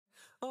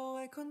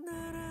Oh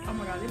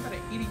my god, they better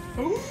eat each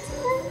other.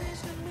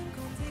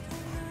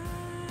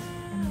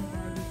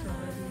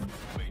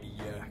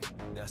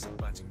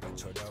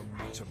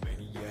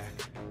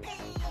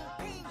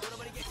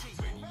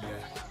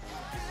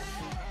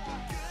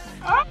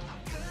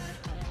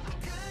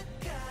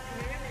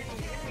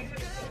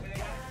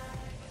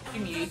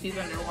 Give me these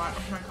underwater.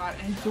 Oh my god,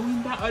 and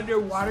doing that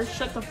underwater.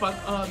 Shut the fuck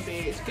up,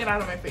 bitch. Get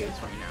out of my face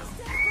right now.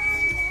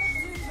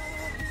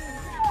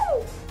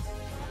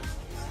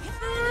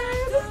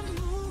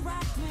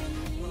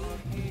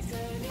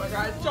 Oh my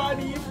god,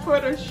 Johnny,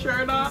 put a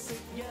shirt on.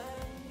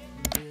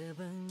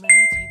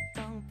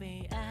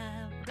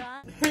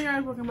 Hey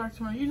guys, welcome back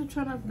to my YouTube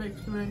channel. If you're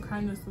doing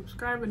kindly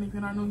subscribe, and if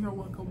you're not new here,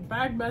 welcome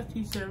back.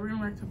 Bestie said we're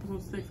gonna react to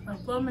episode 6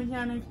 of Flow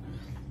Mechanics.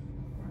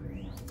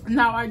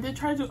 Now I did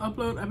try to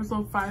upload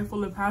episode 5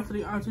 full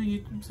capacity onto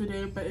YouTube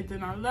today, but it did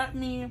not let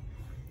me.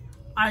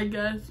 I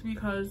guess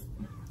because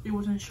it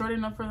wasn't short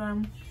enough for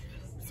them.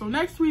 So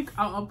next week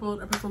I'll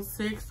upload episode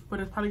 6,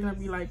 but it's probably gonna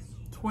be like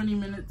 20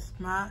 minutes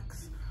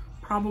max,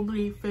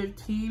 probably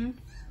 15.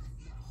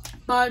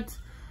 But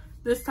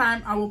this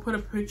time I will put a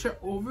picture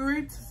over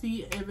it to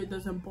see if it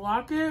doesn't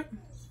block it.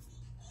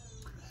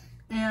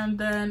 And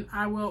then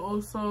I will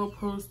also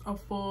post a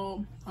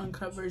full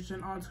uncut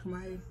version onto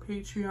my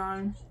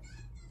Patreon.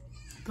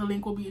 The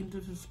link will be in the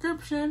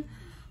description.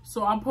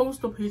 So I'll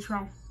post the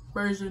Patreon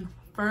version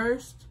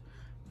first,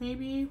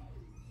 maybe.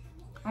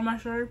 I'm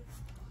not sure.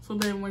 So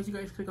then once you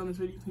guys click on this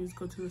video, you can just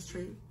go to the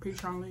straight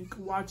Patreon link,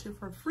 watch it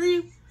for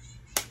free.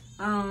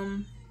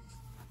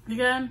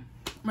 Again,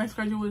 my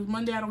schedule is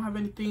Monday I don't have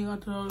anything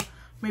until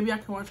maybe I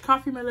can watch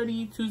Coffee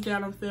Melody. Tuesday I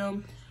don't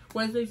film.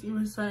 Wednesdays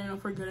even setting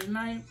up for Good at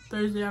Night.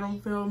 Thursday I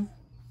don't film.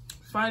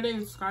 Friday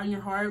is Sky in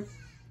Your Heart,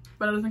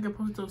 but I don't think I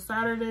post till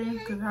Saturday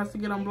because it has to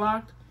get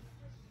unblocked.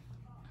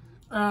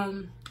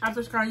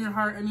 After Sky in Your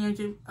Heart, any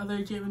other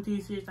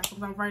JMT series that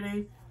comes on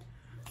Friday.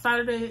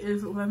 Saturday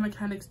is Flow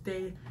Mechanics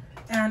Day,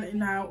 and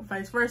now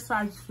vice versa.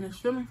 I just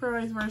finished filming for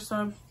vice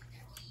versa,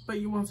 but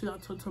you won't see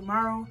that till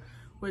tomorrow,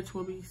 which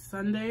will be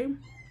Sunday.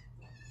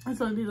 And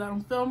so these I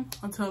don't film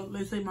until,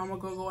 let's say, Mama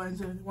Go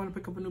ends and want to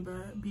pick up a new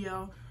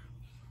BL,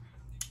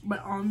 by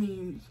all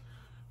means.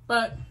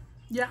 But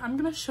yeah, I'm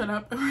gonna shut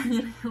up and we're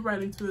gonna get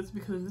right into this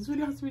because this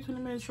video has to be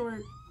 20 minutes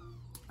short.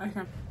 I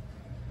can't.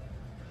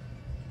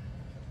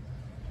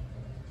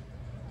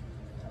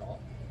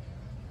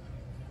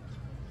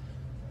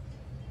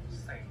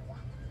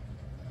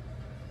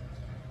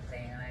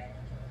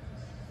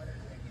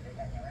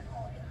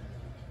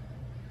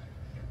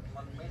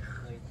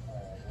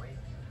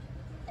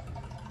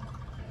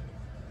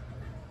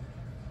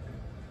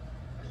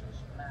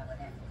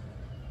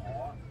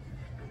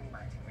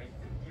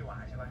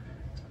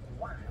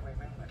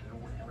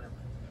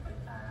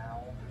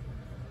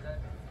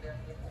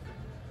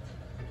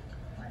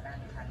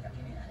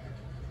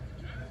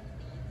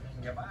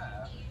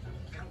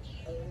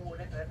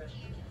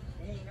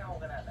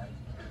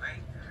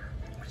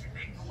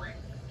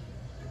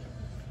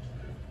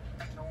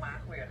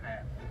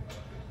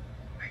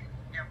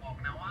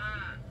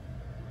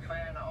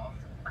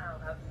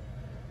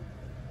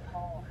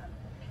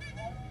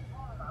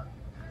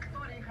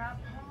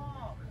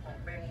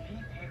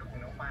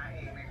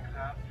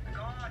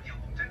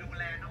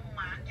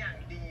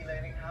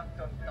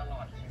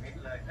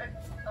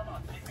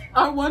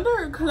 I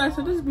wonder, because I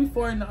said this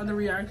before in the other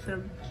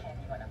reaction,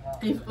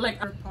 if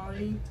like our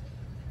body,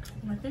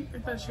 I think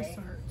if that shit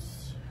starts.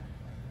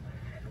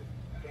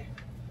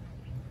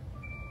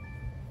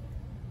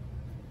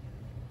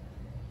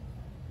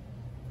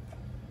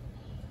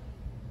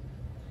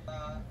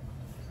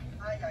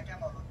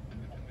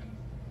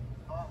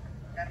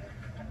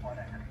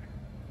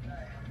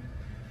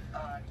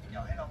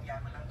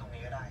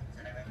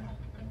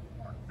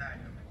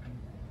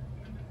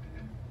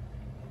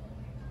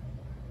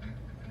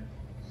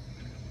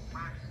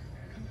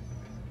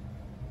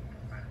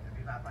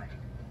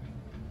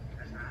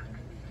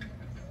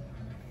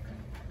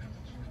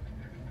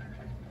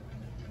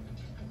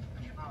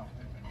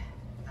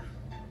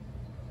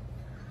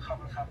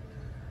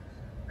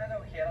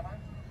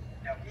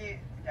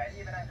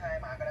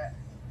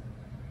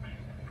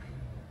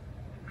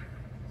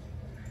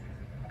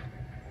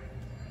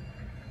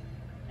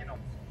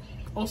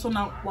 Also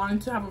not wanting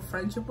to have a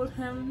friendship with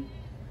him,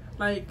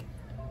 like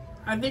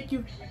I think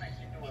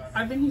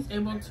he's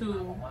able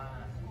to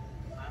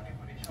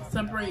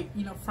separate,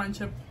 you know,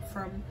 friendship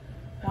from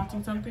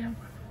wanting something.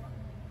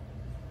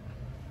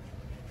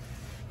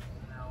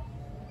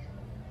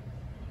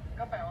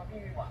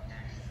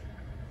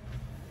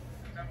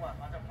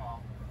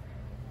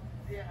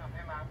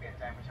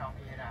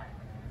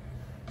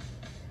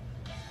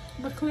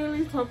 But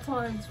clearly top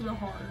times real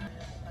hard.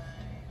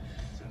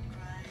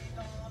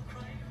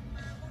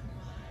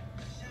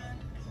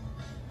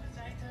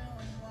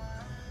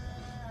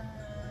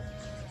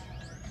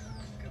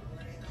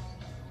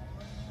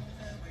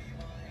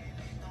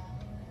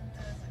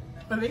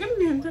 Are they gonna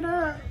be into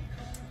that?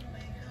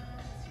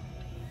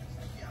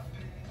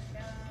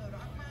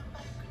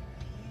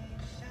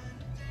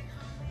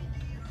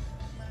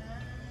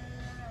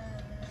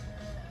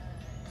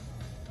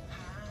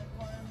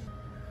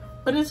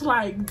 But it's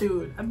like,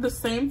 dude, at the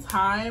same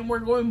time, we're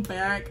going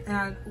back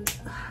and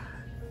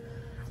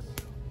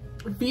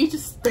VEE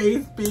just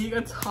stays being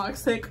a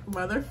toxic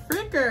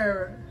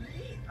motherfucker.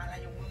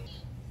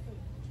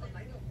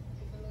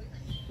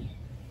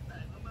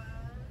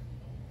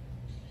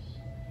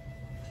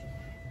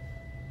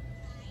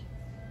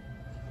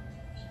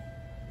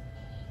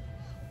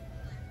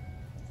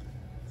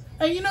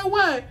 And you know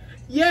what?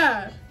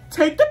 Yeah,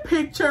 take the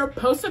picture,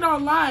 post it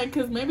online,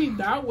 because maybe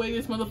that way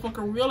this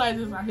motherfucker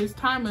realizes that his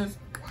time is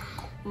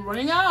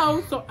running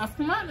out. So F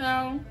him out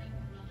now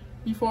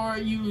before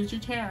you lose your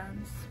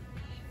chance.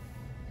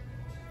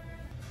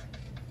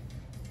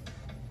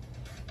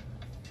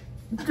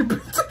 You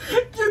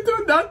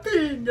do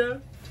nothing.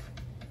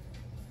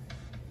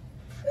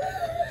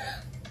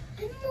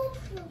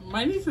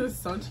 My niece is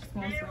such a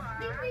small son.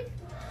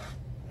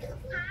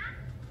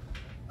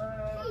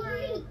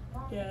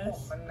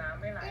 Yes.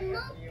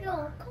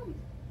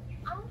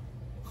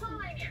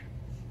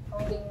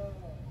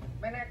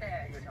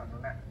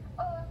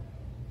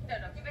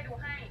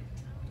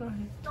 Go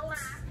ahead.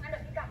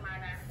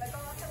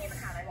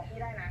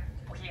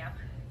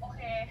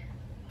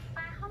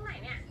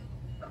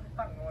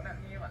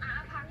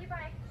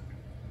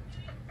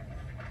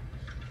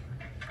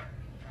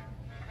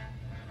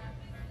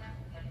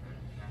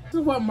 This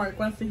is what Mark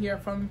wants to hear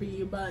from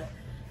VEE, but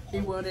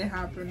it wouldn't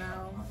happen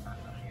now.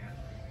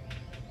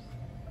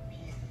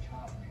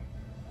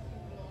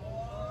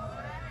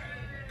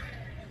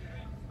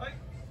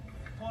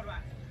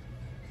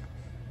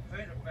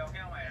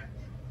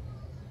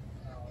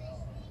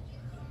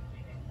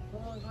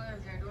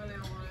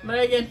 But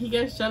again, he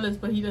gets jealous,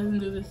 but he doesn't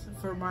do this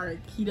for Mark.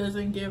 He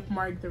doesn't give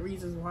Mark the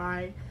reasons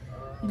why.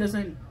 He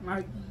doesn't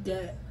like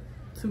get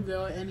to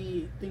go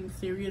anything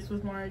serious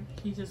with Mark.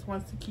 He just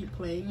wants to keep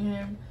playing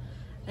him.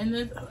 And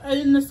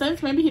in a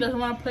sense, maybe he doesn't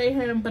want to play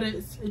him, but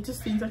it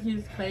just seems like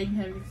he's playing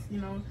him. It's,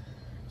 you know,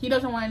 he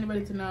doesn't want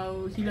anybody to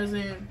know. He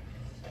doesn't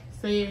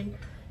say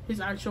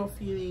his actual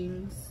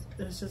feelings.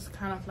 It's just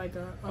kind of like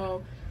a,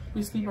 oh,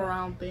 we sleep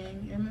around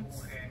thing. And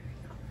it's,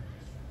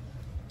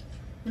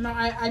 you know,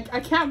 I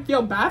can't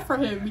feel bad for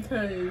him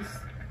because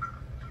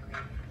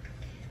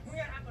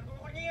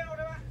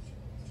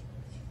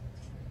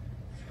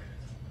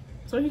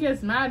so he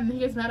gets mad, and he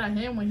gets mad at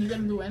him when he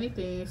doesn't do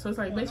anything. So it's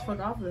like, bitch, fuck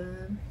off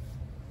then.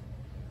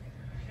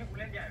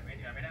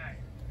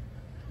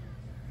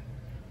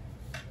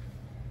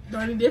 The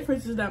only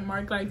difference is that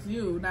Mark likes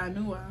you, not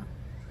Nua.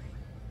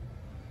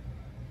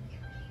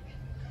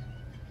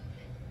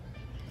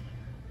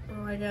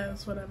 Well, I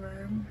guess,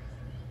 whatever.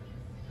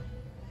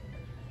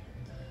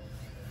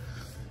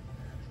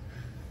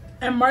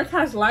 And Mark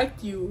has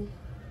liked you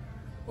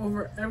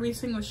over every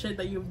single shit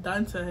that you've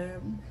done to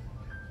him.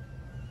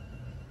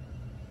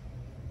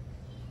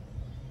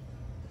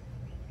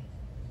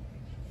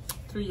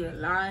 Through your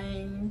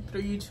lying,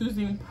 through you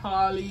choosing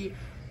Polly,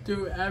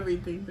 through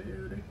everything,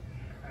 dude.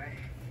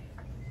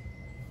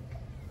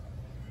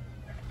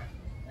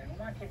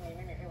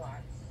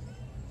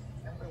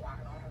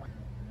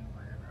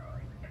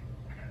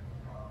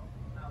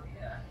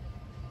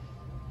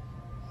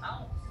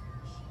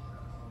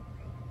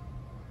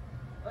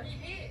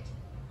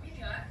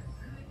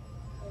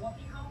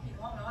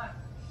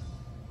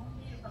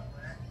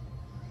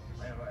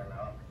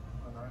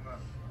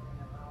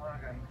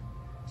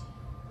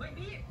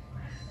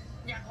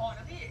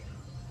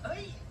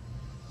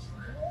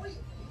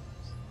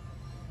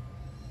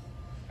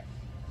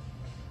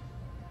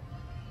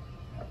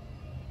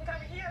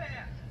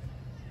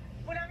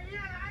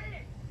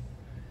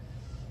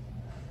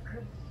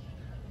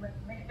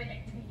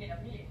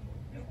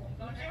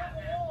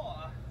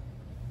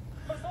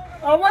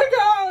 Oh my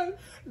god!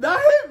 Not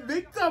him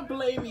victim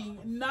blaming.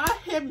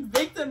 Not him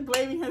victim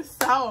blaming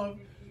himself.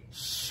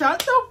 Shut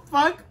the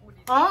fuck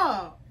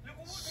up.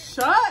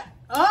 Shut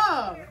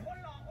up.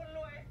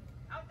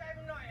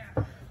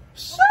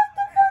 Shut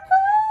the fuck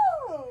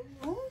up.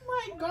 Oh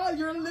my god,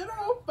 you're a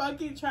literal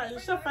fucking trash.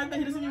 It's the fact that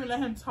he doesn't even let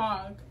him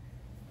talk.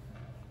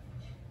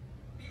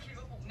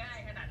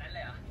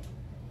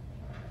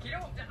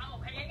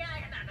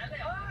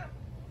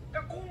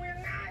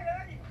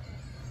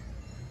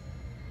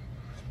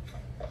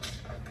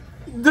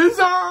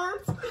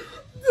 Deserved!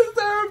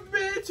 Deserved,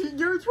 bitch!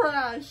 You're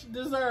trash.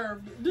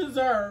 Deserved.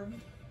 Deserved.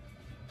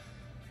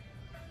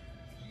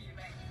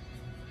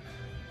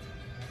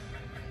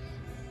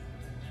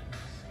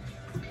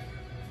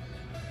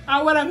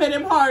 I would have hit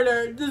him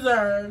harder.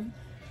 Deserved.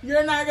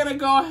 You're not gonna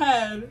go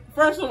ahead.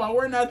 First of all,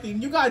 we're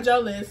nothing. You got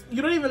jealous.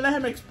 You don't even let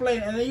him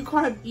explain, and then you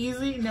call him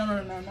easy?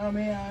 No,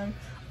 man.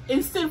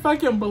 Instant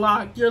fucking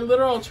block. You're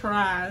literal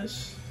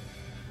trash.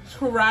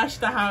 Trash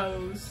the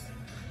house.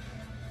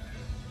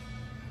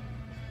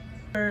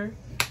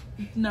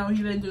 No,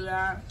 he didn't do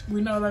that.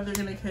 We know that they're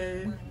gonna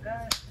kiss.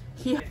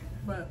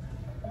 But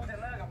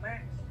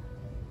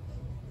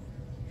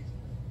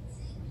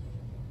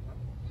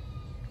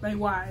like,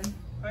 why?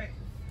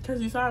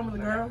 Because you saw him with a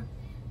girl?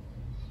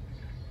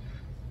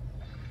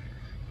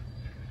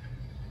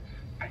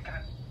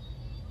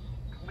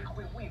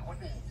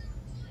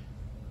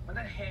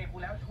 เทกู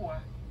แล้วชัวร์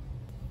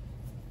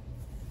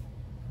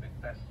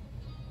แต่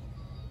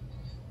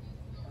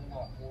มึงบ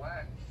อกกูว่า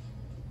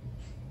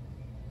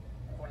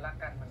คนรัก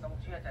กันมันต้อง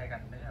เชื่อใจกัน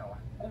ไม่ใช่เหรอว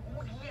ะกูพู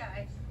ดที่อะไร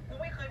กู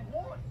ไม่เคย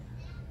พูด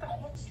แต่คน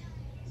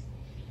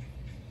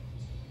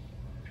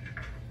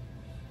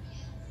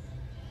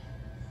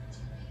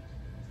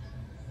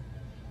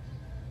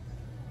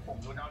ผม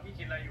รู้นะพี่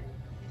คิดอะไรอยู่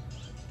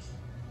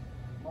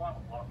เมื่อวานผ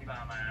มพอพี่บา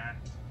มา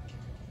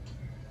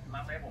ไม่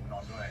ให้ผมน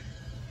อนด้วย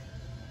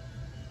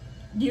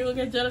You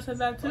get jealous of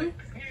that too?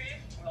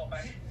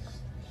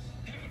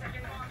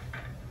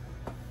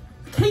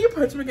 Can you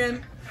punch him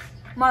again?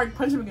 Mark,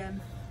 punch him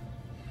again.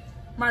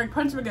 Mark,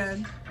 punch him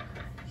again.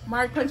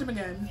 Mark, punch him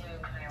again.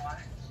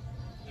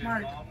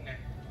 Mark.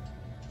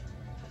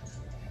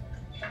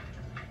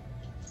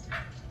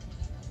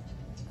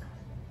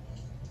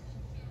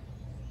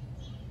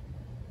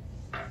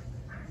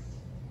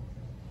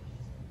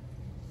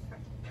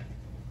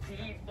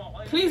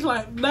 Please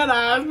like that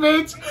ass,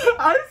 bitch.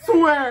 I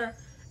swear.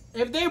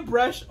 If they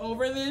brush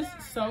over this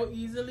so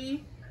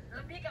easily,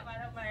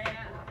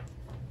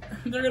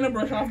 they're gonna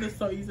brush off this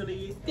so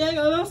easily. Yeah,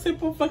 a little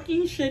simple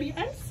fucking shitty.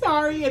 I'm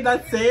sorry. And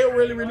that's it.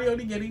 We're really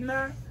only getting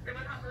that.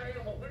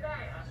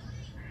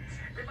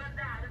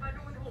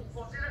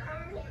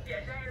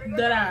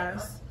 That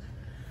ass.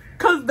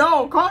 Cause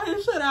no, call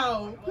his shit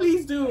out.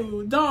 Please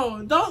do.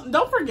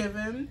 Don't forgive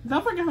him.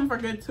 Don't forgive him for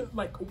good to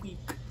like a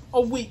week.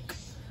 A week.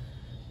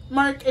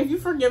 Mark, if you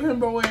forgive him,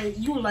 bro,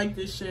 you like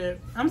this shit.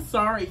 I'm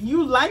sorry.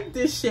 You like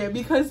this shit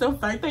because the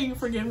fact that you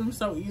forgive him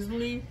so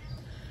easily.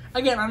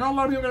 Again, I know a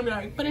lot of people are going to be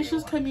like, but it's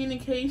just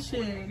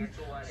communication.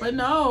 But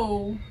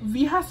no.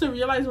 V has to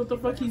realize what the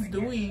fuck he's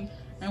doing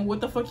and what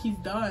the fuck he's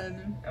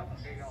done.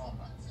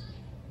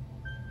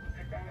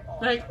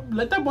 Like,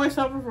 let that boy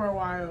suffer for a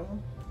while.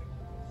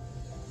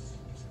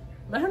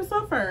 Let him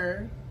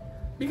suffer.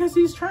 Because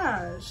he's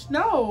trash.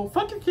 No.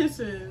 Fuck your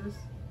kisses.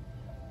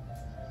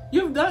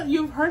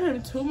 You've hurt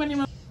him too many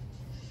times.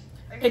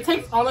 It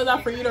takes all of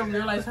that for you to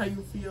realize how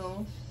you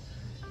feel.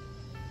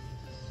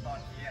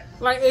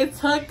 Like, it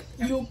took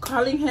you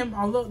calling him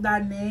all of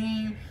that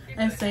name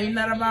and saying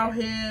that about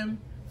him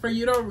for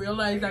you to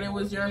realize that it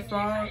was your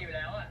fault.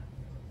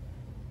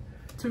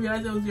 To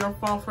realize it was your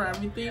fault for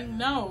everything?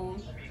 No.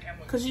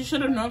 Because you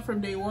should have known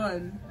from day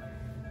one.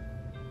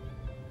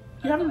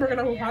 You haven't broken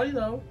up with Polly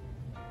though.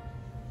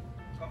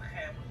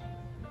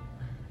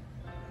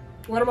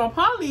 What about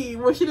Polly?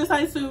 When she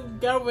decides to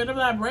get rid of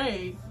that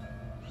braid?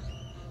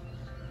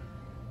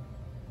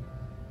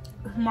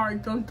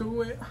 Mark, don't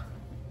do it.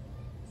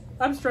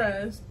 I'm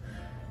stressed.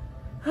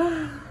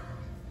 I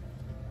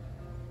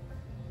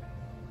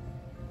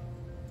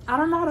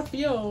don't know how to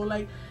feel.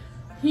 Like,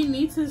 he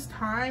needs his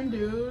time,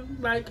 dude.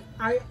 Like,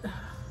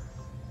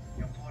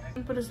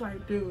 but it's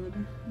like, dude,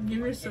 give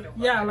yourself,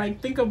 yeah,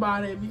 like, think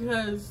about it.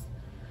 Because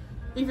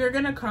if you're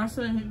gonna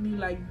constantly,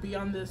 like, be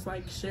on this,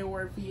 like, shit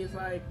where V is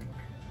like,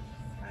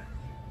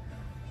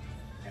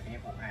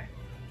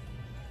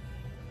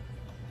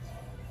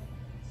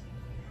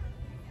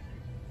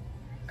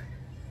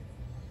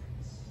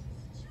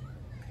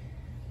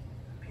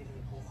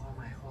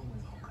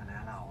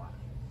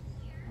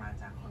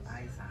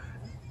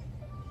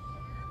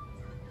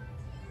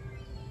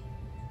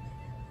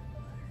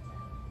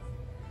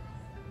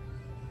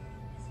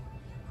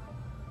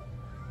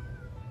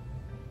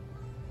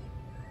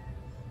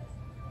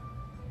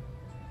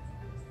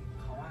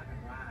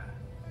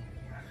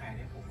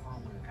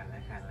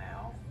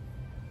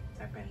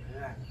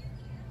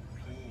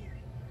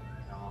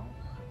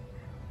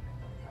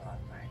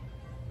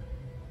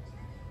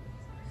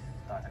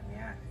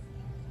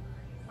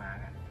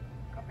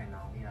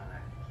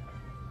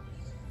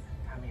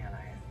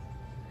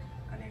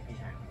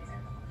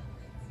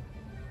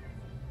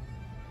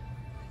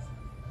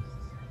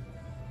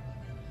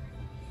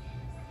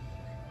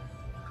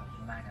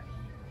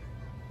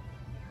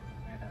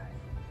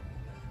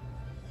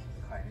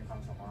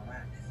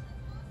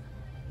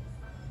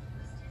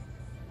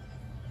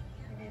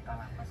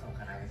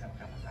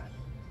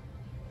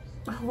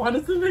 why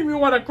does this make me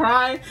want to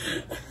cry?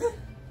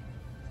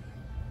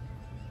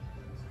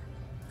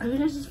 I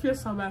think I just feel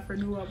so bad for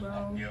Noah,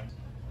 bro. You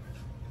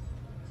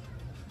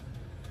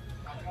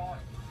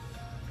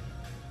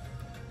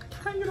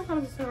don't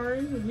gotta say sorry.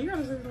 You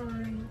gotta say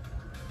sorry.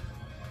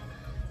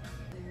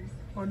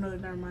 Oh no,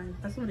 never mind.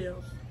 That's somebody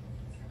else.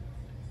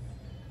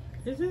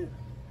 Is it?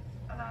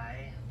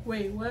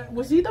 Wait, what?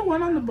 Was he the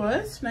one on the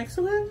bus next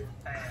to him?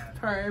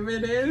 If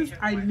it is,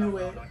 I knew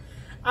it.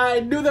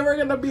 I knew they were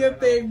gonna be a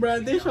thing, bro.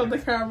 They showed the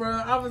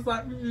camera. I was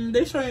like,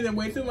 they showing them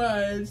way too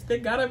much. They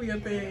gotta be a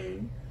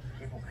thing.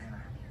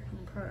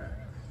 Okay.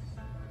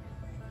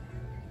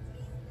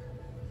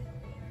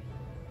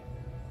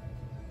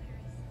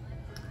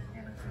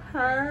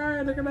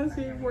 Hi, they're gonna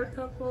see more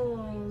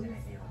couples.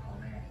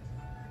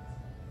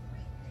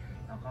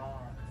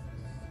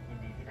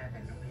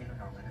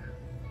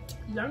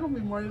 Y'all gonna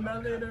be more than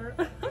that later.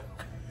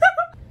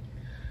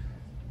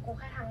 กูแ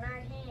ค่ทำหน้า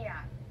ที่อ่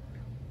ะ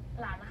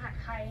หลานรหัส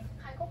ใคร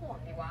ก็ห่วง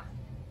ดีวะ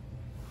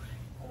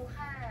กูแ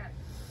ค่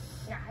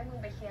อยากให้มึง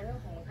ไป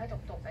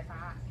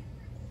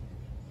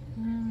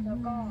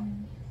ก็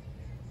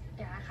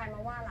อย่าให้ใครม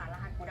าว่าหลานร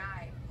หัสกูได้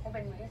เขาเป็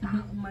นมือที่สา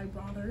ม My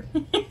brother.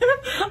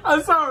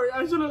 I'm sorry. I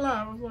shouldn't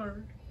laugh. I'm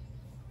sorry.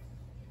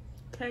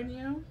 Can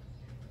you?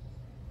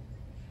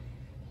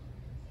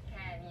 แ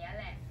ค่นี้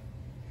แหละ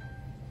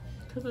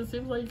Because it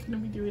seems like you're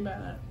gonna be doing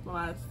that the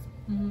last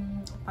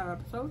 5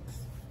 episodes.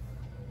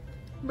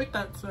 Make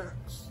that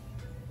sense.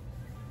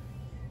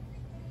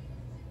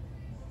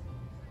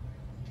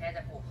 แค่จ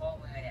ะผูกข้อ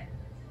มือเนี่ย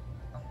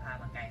ต้องพา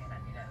มาไกลขนา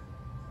ดนี้เลย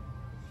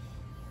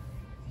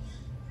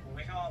กูไ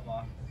ม่ชอบเหรอ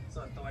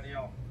ส่วนตัวเดีย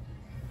ว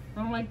I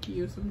don't like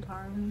you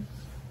sometimes.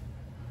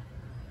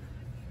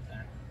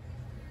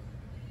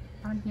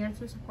 I'm here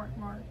to support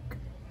Mark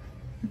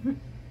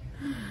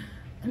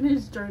in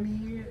his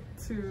journey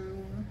to,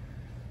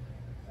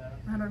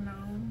 I don't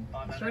know, ต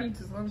อนนั้น journey to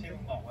ที่ something.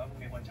 มึงบอกว่ามึง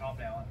มีคนชอบ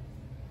แล้วอ่ะ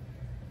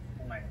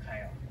มึงหมายถึงใคร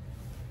อ่ะ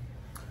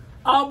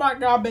Oh my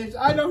god, bitch.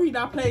 I know he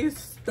not playing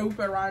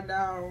stupid right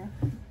now.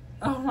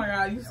 Oh my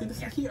god, you see this?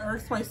 He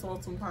irks my soul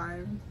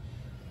sometimes.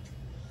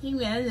 He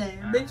mad at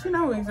bitch, you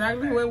know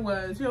exactly who it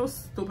was. Your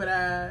stupid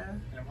ass.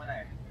 แล้วเมื่อไหร่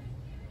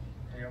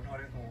จะยกโทษ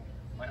ให้กู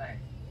เมื่อไหร่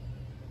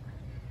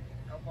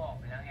เขาบอก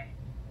ไปแล้วไง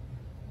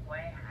ว่า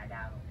ให้หาด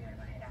าวโรงเรียน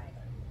มาให้ได้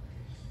ก่อน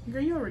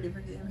Girl, you already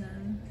forgave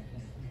him.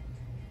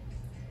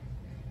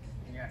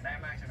 อยากได้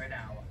มากใช่ไหมด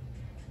าวอ่ะ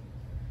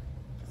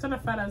Instead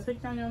of fat ass, take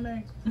down your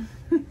neck.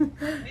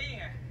 นี่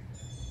ไง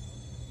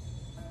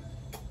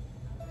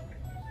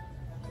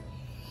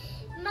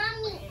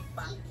Mommy,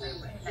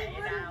 Hey,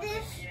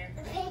 this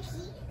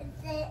Vicky,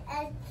 the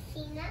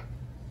Tina.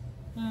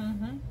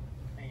 Mm-hmm.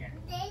 นี่ไง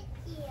Thank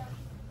you.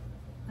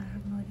 I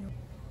have no idea.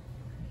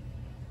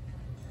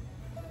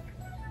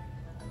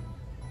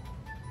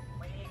 ไ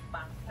ม่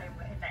ปังเต็มไ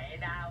ปไหน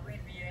ดาวไม่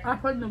มีเลย I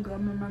put no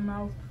gum in my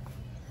mouth.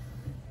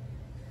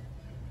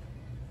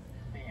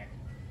 นี่ไง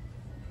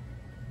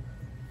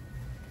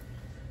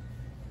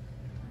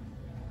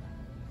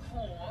โห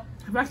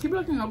If I keep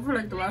looking up for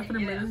like the last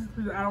 3 minutes,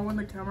 because I don't want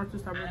the camera to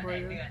stop เดือน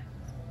recording.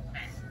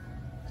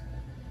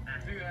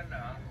 เดือนเหร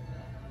อ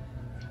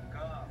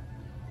ก็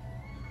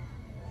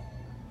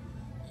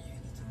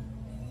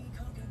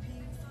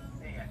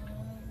นี่ไง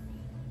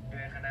เดื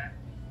อนคณะ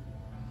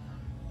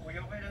กูย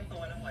กให้ทั้งตั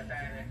วและหัวใจ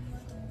เลย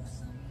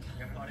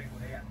ยังรอได้กู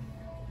ได้ยัง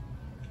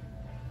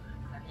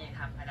ถ้าพี่ท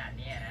ำขนาด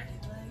นี้นะ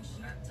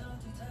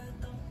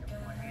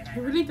He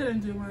really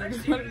didn't do much.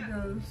 Just let it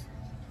goes.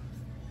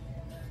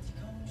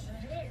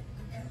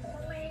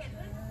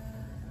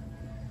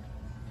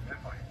 ไม่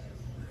ปล่อย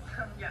ถ้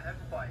ามึงอยากให้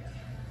กูปล่อยอ่ะ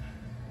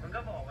มึงก็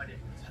บอกมาดิ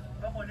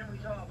ว่าคนที่มึง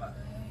ชอบอ่ะ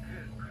คื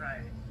อใคร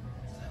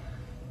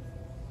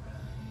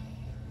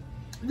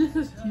This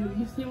is cute.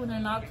 You see when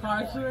they're not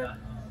toxic?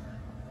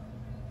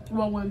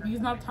 Well, when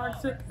B's not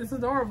toxic, it's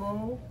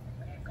adorable. ไ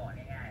ม่ให้ก่อน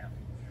ง่ายๆหรอก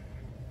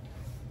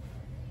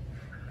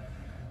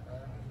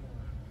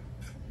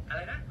อะไร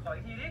นะขอ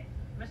อีกทีดิ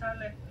ไม่ชัด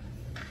เลย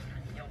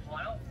เดี๋ยวพอ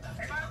แล้วไ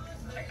อ้บ้า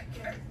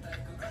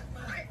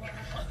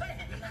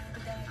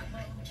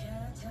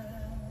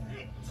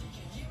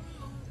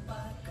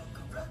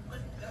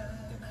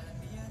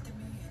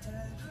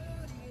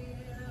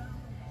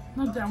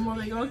No damn well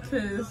they gonna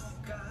kiss.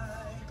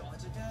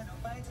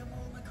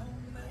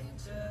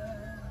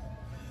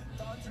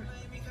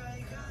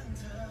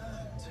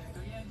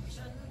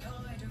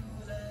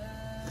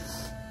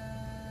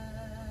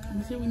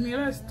 You see, we need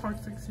us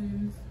toxic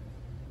scenes.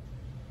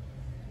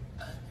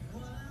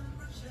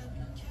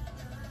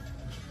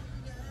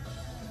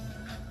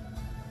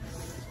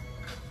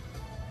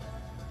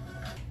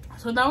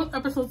 So that was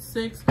episode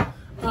 6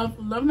 of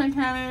Love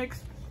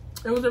Mechanics.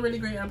 It was a really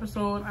great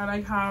episode. I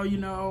like how, you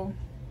know,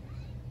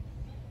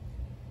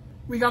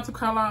 we got to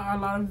call out a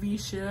lot of V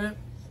shit.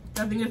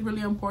 I think it's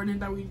really important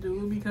that we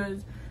do,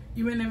 because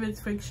even if it's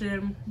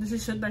fiction, this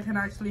is shit that can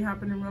actually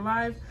happen in real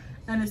life,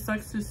 and it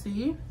sucks to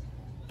see.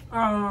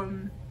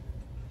 I'm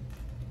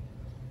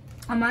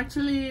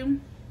actually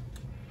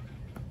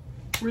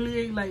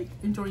really like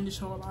enjoying the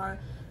show a lot,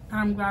 and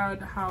I'm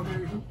glad how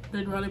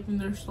they're developing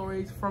their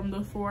stories from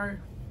the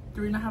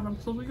 3.5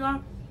 episodes we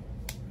got.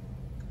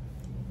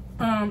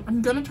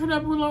 I'm gonna try to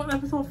upload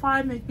episode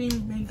 5, make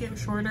it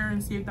shorter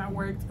and see if that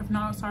works. If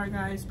not, sorry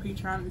guys,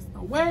 Patreon is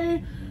the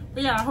way.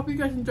 But yeah, I hope you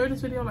guys enjoyed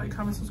this video. Like,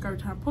 comment, subscribe,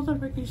 turn on post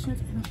notifications,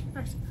 and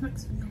I'll see you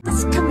guys in the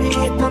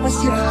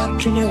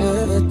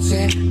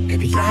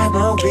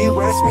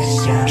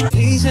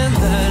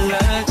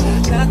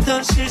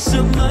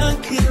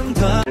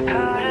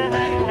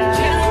next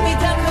video.